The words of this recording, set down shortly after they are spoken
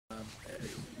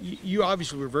you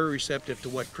obviously were very receptive to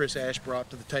what Chris Asst brought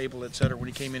to the table, et cetera, when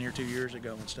he came in here 2 years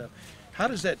ago and stuff. How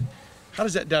does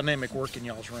that dynamic work in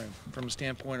y'all's room from the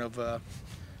standpoint of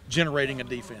generating a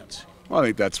defense? Well, I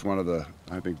think that's one of the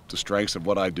strengths of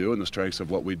what I do and the strengths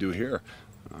of what we do here.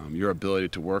 Your ability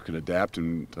to work and adapt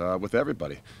and with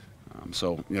everybody.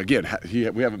 So again,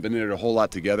 we haven't been in it a whole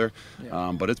lot together,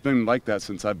 but it's been like that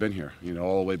since I've been here.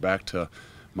 All the way back to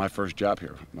my first job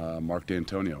here, Mark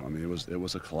D'Antonio. I mean, it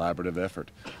was a collaborative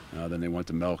effort. Then they went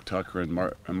to Mel Tucker and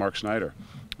Mark Snyder,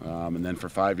 and then for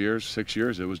 5 years, 6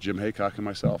 years, it was Jim Haycock and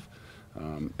myself.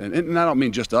 And I don't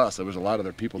mean just us. There was a lot of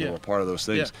other people that were part of those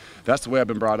things. That's the way I've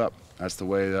been brought up. That's the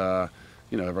way,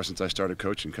 ever since I started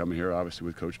coaching, coming here, obviously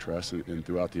with Coach Tress and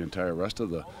throughout the entire rest of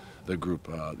the group,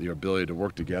 the ability to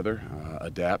work together,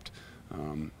 adapt,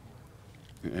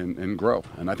 and grow.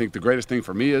 And I think the greatest thing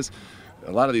for me is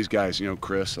a lot of these guys,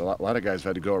 Chris, a lot of guys have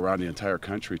had to go around the entire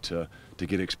country to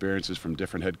get experiences from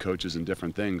different head coaches and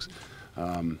different things.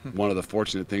 One of the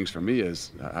fortunate things for me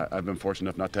is I've been fortunate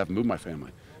enough not to have to move my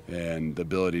family. And the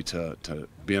ability to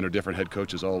be under different head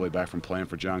coaches all the way back from playing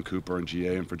for John Cooper and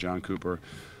GA and for John Cooper,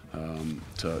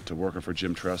 to working for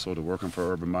Jim Tressel, to working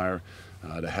for Urban Meyer,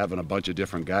 to having a bunch of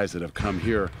different guys that have come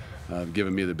here,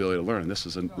 given me the ability to learn. And this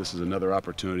is another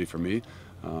opportunity for me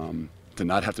to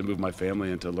not have to move my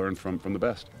family and to learn from the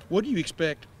best. What do you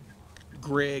expect,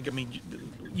 Greg? I mean,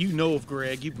 you know of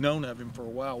Greg, you've known of him for a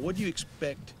while. What do you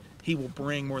expect he will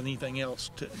bring more than anything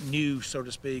else to new, so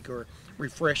to speak, or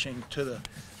refreshing to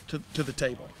the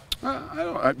table?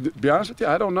 To be honest with you,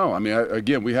 I don't know. I mean,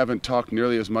 again, we haven't talked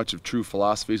nearly as much of true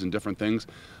philosophies and different things.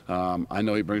 I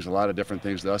know he brings a lot of different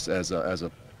things to us as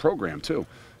a program too,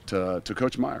 to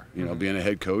Coach Meyer. Being a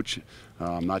head coach,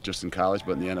 not just in college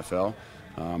but in the NFL,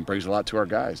 brings a lot to our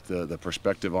guys. The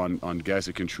perspective on guys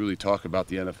that can truly talk about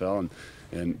the NFL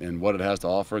and what it has to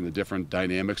offer and the different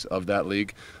dynamics of that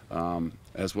league,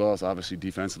 as well as obviously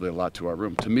defensively a lot to our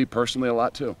room. To me personally, a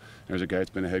lot too. There's a guy that's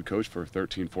been a head coach for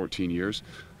 13, 14 years,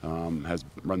 has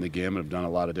run the gamut, have done a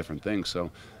lot of different things. So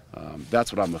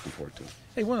that's what I'm looking forward to.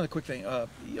 Hey, one other quick thing.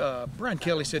 Brian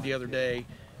Kelly said the other day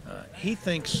he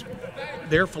thinks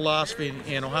their philosophy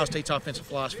and Ohio State's offensive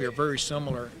philosophy are very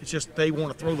similar. It's just they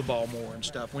want to throw the ball more and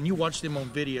stuff. When you watch them on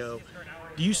video,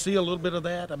 do you see a little bit of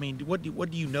that? I mean, what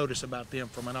do you notice about them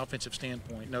from an offensive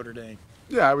standpoint, Notre Dame?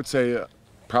 Yeah, I would say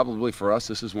probably for us,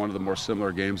 this is one of the more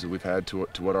similar games that we've had to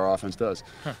what our offense does.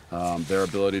 Their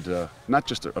ability to not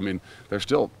just,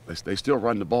 they still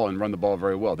run the ball and run the ball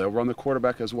very well. They'll run the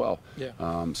quarterback as well. Yeah.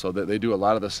 So that they do a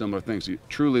lot of the similar things.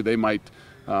 Truly, they might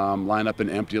line up and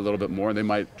empty a little bit more. They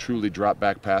might truly drop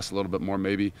back pass a little bit more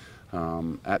maybe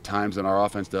at times than our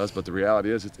offense does. But the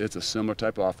reality is it's a similar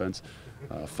type of offense,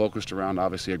 focused around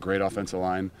obviously a great offensive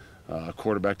line, a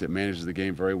quarterback that manages the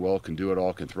game very well, can do it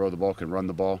all, can throw the ball, can run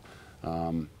the ball.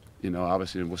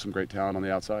 Obviously with some great talent on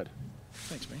the outside.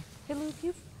 Thanks, man. Hey,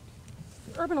 Luke,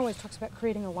 Urban always talks about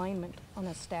creating alignment on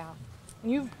his staff.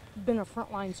 And you've been a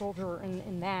frontline soldier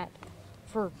in that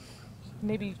for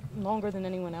maybe longer than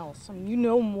anyone else. I mean, you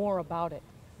know more about it.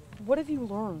 What have you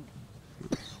learned?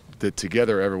 That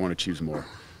together everyone achieves more.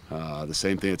 The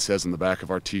same thing it says on the back of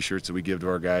our T-shirts that we give to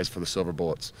our guys for the Silver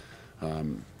Bullets.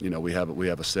 We have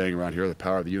a saying around here, the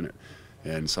power of the unit.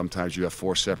 And sometimes you have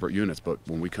 4 separate units, but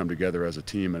when we come together as a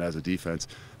team and as a defense,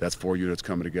 that's 4 units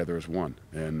coming together as one.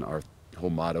 And our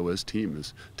whole motto is team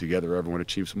is together everyone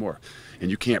achieves more. And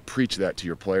you can't preach that to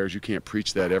your players. You can't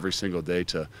preach that every single day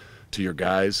to your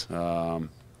guys and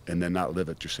then not live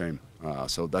it your same.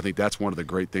 So I think that's one of the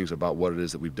great things about what it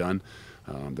is that we've done.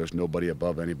 There's nobody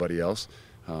above anybody else.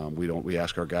 We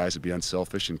ask our guys to be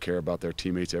unselfish and care about their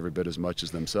teammates every bit as much as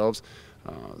themselves.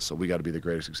 So we got to be the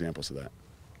greatest examples of that.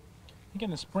 Again,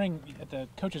 in the spring at the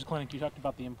coaches clinic, you talked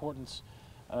about the importance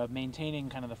of maintaining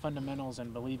kind of the fundamentals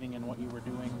and believing in what you were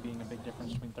doing being a big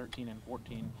difference between 13 and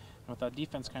 14. And with that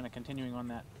defense kind of continuing on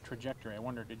that trajectory, I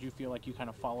wonder, did you feel like you kind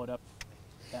of followed up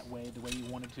that way, the way you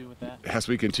wanted to with that? As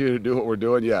we continue to do what we're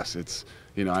doing, yes. It's,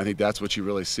 I think that's what you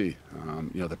really see.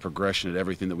 The progression at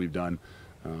everything that we've done.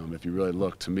 If you really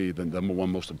look, to me, the number one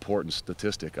most important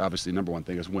statistic, obviously number one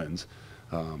thing is wins.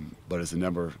 But as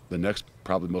the next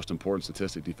probably most important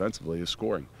statistic defensively is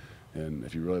scoring. And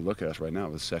if you really look at us right now,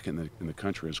 we're second in the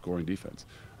country in scoring defense.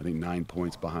 I think 9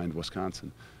 points behind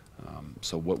Wisconsin.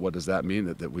 So what does that mean?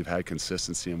 That we've had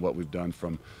consistency in what we've done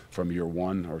from year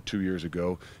 1 or 2 years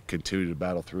ago, continue to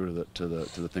battle through to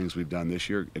the things we've done this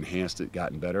year, enhanced it,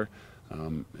 gotten better.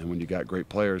 And when you got great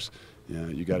players,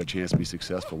 you got a chance to be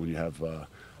successful when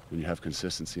you have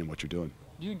consistency in what you're doing.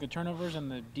 Do you think the turnovers and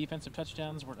the defensive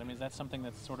touchdowns is that something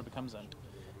that sort of becomes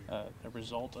a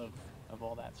result of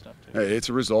all that stuff too? It's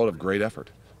a result of great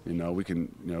effort. We can,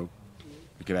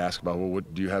 You can ask about, well,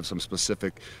 do you have some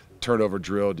specific turnover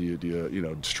drill? Do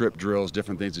you strip drills,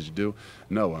 different things that you do?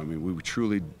 No, I mean, we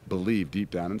truly believe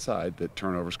deep down inside that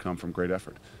turnovers come from great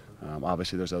effort.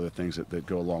 Obviously, there's other things that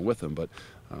go along with them, but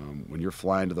when you're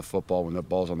flying to the football, when the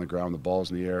ball's on the ground, the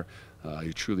ball's in the air,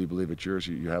 you truly believe it's yours,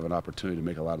 you have an opportunity to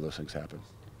make a lot of those things happen.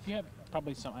 You have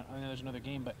probably some, I know there's another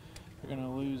game, but you're going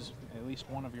to lose at least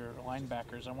one of your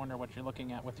linebackers. I wonder what you're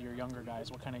looking at with your younger guys,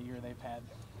 what kind of year they've had.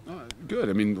 Good.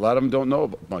 I mean, a lot of them don't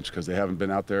know much because they haven't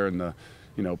been out there and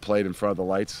played in front of the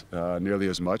lights nearly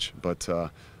as much. But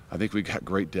I think we got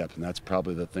great depth, and that's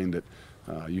probably the thing that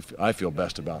I feel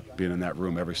best about, being in that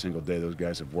room every single day. Those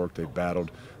guys have worked, they've battled,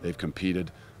 they've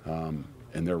competed, and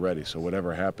they're ready. So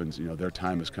whatever happens, their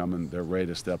time is coming. They're ready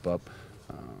to step up,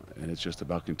 and it's just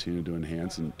about continuing to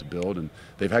enhance and to build. And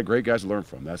they've had great guys to learn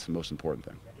from. That's the most important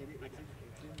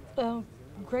thing.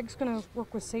 Greg's going to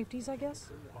work with safeties, I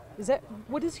guess.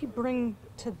 What does he bring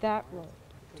to that role?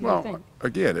 Well,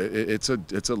 again, it's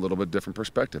a little bit different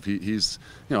perspective. He's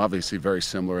obviously very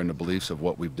similar in the beliefs of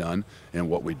what we've done and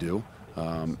what we do.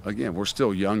 Again, we're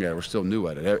still young at it. We're still new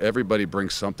at it. Everybody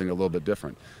brings something a little bit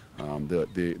different.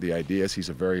 The idea is he's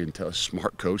a very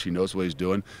smart coach. He knows what he's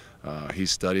doing. He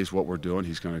studies what we're doing.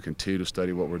 He's going to continue to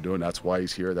study what we're doing. That's why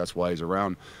he's here. That's why he's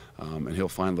around. And he'll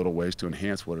find little ways to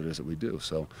enhance what it is that we do.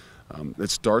 So it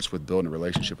starts with building a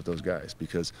relationship with those guys,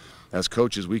 because as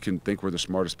coaches, we can think we're the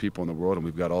smartest people in the world and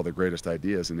we've got all the greatest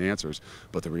ideas and answers.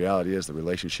 But the reality is the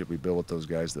relationship we build with those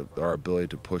guys, our ability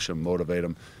to push them, motivate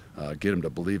them, get them to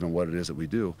believe in what it is that we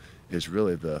do, is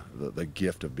really the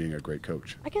gift of being a great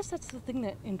coach. I guess that's the thing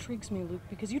that intrigues me, Luke,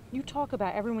 because you talk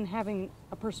about everyone having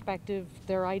a perspective,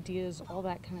 their ideas, all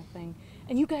that kind of thing.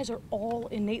 And you guys are all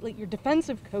innately, you're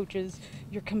defensive coaches,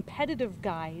 you're competitive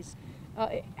guys.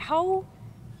 How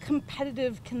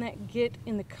competitive can that get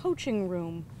in the coaching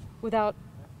room without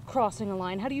crossing a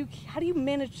line? How do you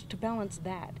manage to balance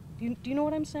that? Do you know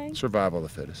what I'm saying? Survival of the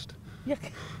fittest. Yeah.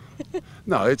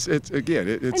 No, it's again.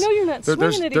 It's, I know you're not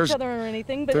swinging at each other or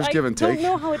anything, but I give and take. don't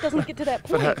know how it doesn't get to that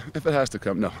point. If it has to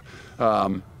come,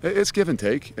 no. It's give and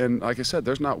take, and like I said,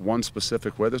 there's not one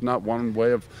specific way. There's not one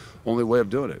only way of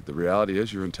doing it. The reality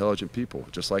is you're intelligent people.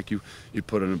 Just like you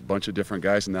put in a bunch of different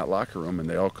guys in that locker room, and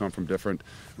they all come from different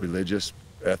religious,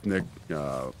 ethnic,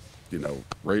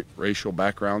 racial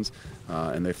backgrounds,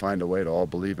 and they find a way to all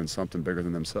believe in something bigger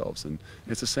than themselves. And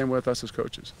it's the same way with us as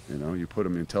coaches. You put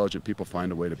them, intelligent people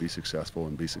find a way to be successful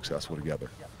and be successful together.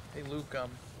 Hey, Luke,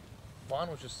 Vaughn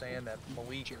was just saying that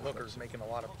Malik Hooker's making a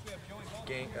lot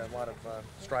of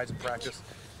strides in practice.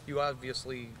 You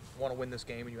obviously want to win this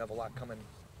game, and you have a lot coming,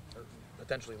 or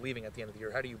potentially leaving at the end of the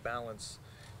year. How do you balance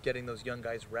getting those young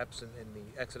guys reps and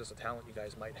the exodus of talent you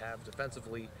guys might have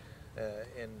defensively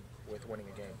and with winning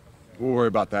a game? We'll worry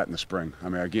about that in the spring. I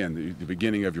mean, again, the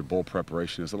beginning of your bowl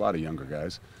preparation is a lot of younger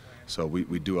guys, so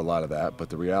we do a lot of that. But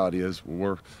the reality is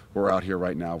we're out here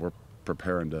right now. We're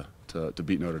preparing to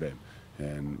beat Notre Dame,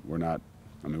 and we're not.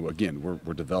 I mean, again,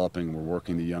 we're developing. We're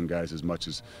working the young guys as much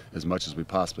as we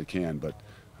possibly can. But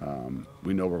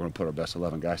we know we're going to put our best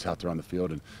 11 guys out there on the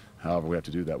field, and however we have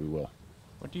to do that, we will.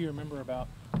 What do you remember about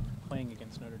playing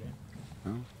against Notre Dame?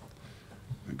 Well,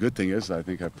 the good thing is I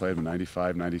think I played in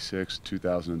 95, 96,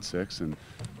 2006, and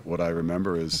what I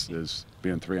remember is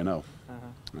being 3-0.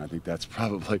 And I think that's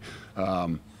probably,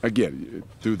 again,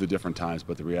 through the different times,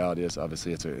 but the reality is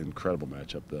obviously it's an incredible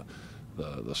matchup.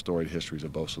 The storied histories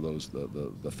of both of those,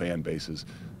 the fan bases,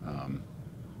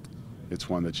 it's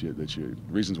one that you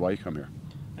reasons why you come here.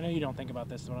 I know you don't think about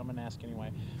this, but I'm going to ask anyway.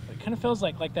 But it kind of feels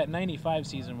like that 95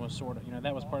 season was sort of,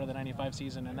 that was part of the 95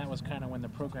 season, and that was kind of when the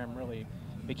program really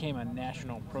became a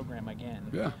national program again.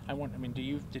 Yeah.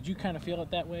 Did you kind of feel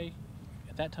it that way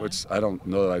at that time? Which I don't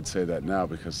know that I'd say that now,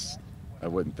 because I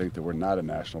wouldn't think that we're not a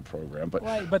national program. But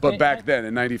right, but back then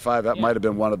in '95, that might have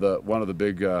been one of the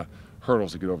big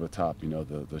hurdles to get over the top.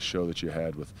 The show that you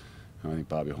had with, I think,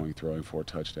 Bobby Hoying throwing 4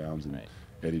 touchdowns and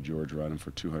Eddie George running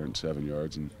for 207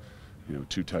 yards and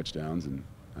 2 touchdowns, and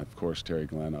of course Terry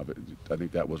Glenn. I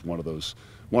think that was one of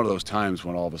those times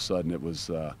when all of a sudden it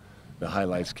was the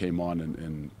highlights came on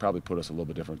and probably put us a little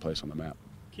bit different place on the map.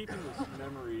 Keeping this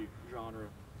memory genre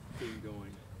theme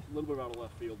going, a little bit out of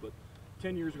left field, but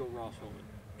 10 years ago, Ross Holman,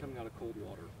 coming out of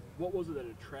Coldwater. What was it that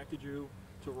attracted you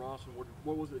to Ross, and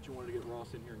what was it that you wanted to get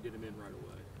Ross in here and get him in right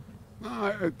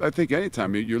away? I think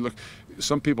anytime you look,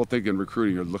 some people think in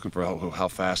recruiting you're looking for how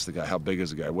fast the guy, how big is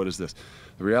the guy, what is this?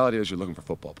 The reality is you're looking for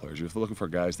football players. You're looking for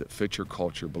guys that fit your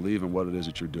culture, believe in what it is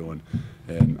that you're doing,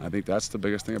 and I think that's the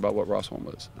biggest thing about what Ross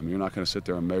Holman is. I mean, you're not going to sit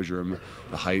there and measure him,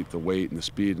 the height, the weight, and the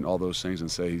speed, and all those things, and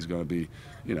say he's going to be,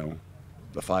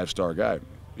 the 5-star guy.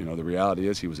 The reality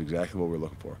is he was exactly what we were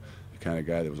looking for. kind of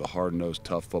guy that was a hard-nosed,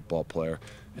 tough football player.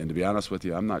 And to be honest with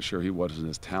you, I'm not sure he wasn't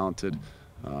as talented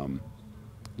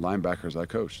linebacker as I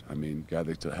coached. I mean, guy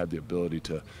that had the ability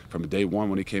to, from day one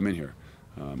when he came in here,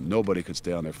 nobody could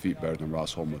stay on their feet better than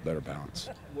Ross Holman with better balance.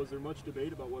 Was there much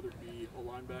debate about whether to be a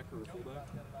linebacker or a fullback?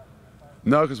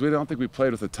 No, because we don't think we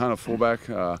played with a ton of fullback.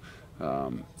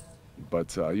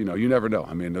 But you know, you never know.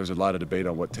 I mean, there's a lot of debate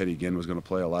on what Teddy Ginn was going to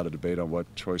play, a lot of debate on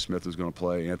what Troy Smith was going to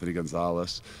play, Anthony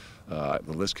Gonzalez. The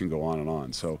list can go on and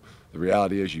on. So the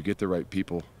reality is you get the right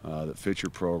people that fit your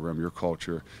program, your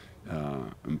culture,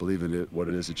 and believe in it, what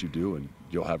it is that you do, and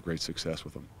you'll have great success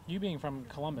with them. You being from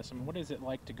Columbus, I mean, what is it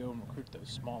like to go and recruit those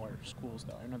smaller schools,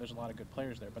 though? I know there's a lot of good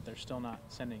players there, but they're still not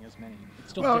sending as many.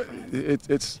 It's still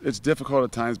different. It's difficult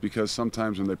at times because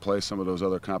sometimes when they play some of those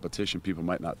other competition, people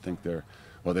might not think they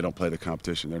don't play the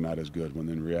competition, they're not as good, when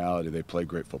in reality they play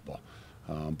great football.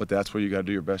 But that's where you got to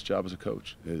do your best job as a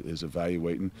coach, is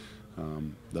evaluating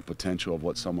the potential of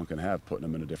what someone can have, putting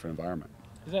them in a different environment.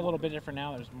 Is that a little bit different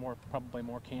now? There's probably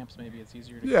more camps. Maybe it's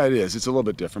easier to. Yeah, it is. It's a little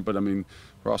bit different. But I mean,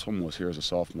 Ross Holman was here as a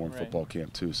sophomore in football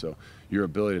camp too. So your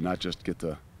ability to not just get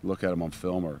to look at them on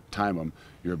film or time them,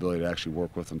 your ability to actually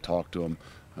work with them, talk to them,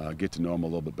 get to know them a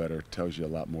little bit better, tells you a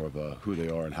lot more of who they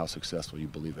are and how successful you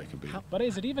believe they can be. But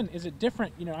is it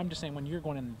different? You know, I'm just saying when you're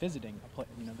going and visiting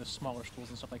the smaller schools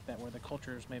and stuff like that, where the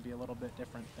culture is maybe a little bit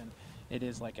different than it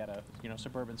is like at a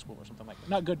suburban school or something like that.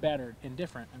 Not good, bad, or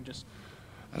indifferent.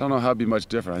 I don't know how it'd be much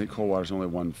different. I think Coldwater's only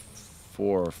won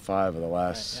 4 or 5 of the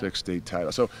last 6 state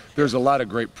titles. So there's a lot of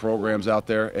great programs out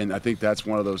there, and I think that's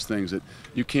one of those things that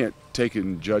you can't take it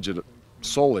and judge it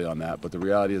solely on that. But the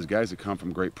reality is, guys that come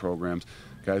from great programs,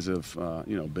 guys that have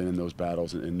been in those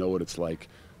battles and know what it's like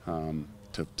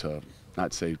to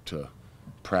not say to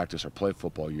practice or play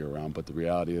football year round, but the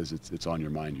reality is it's on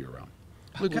your mind year round.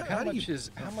 Luke,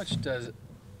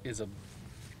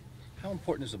 how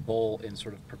important is a bowl in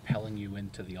sort of propelling you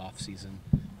into the off season,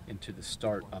 into the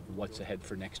start of what's ahead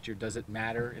for next year? Does it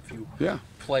matter if you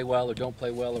play well or don't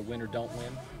play well, or win or don't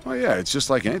win? Oh yeah, it's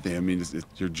just like anything. I mean,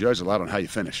 you're judged a lot on how you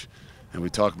finish, and we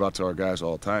talk about to our guys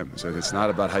all the time. So it's not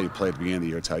about how you play at the beginning of the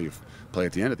year; it's how you play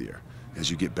at the end of the year.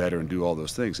 As you get better and do all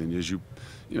those things, and as you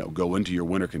go into your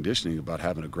winter conditioning about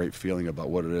having a great feeling about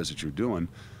what it is that you're doing,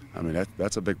 I mean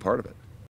that's a big part of it.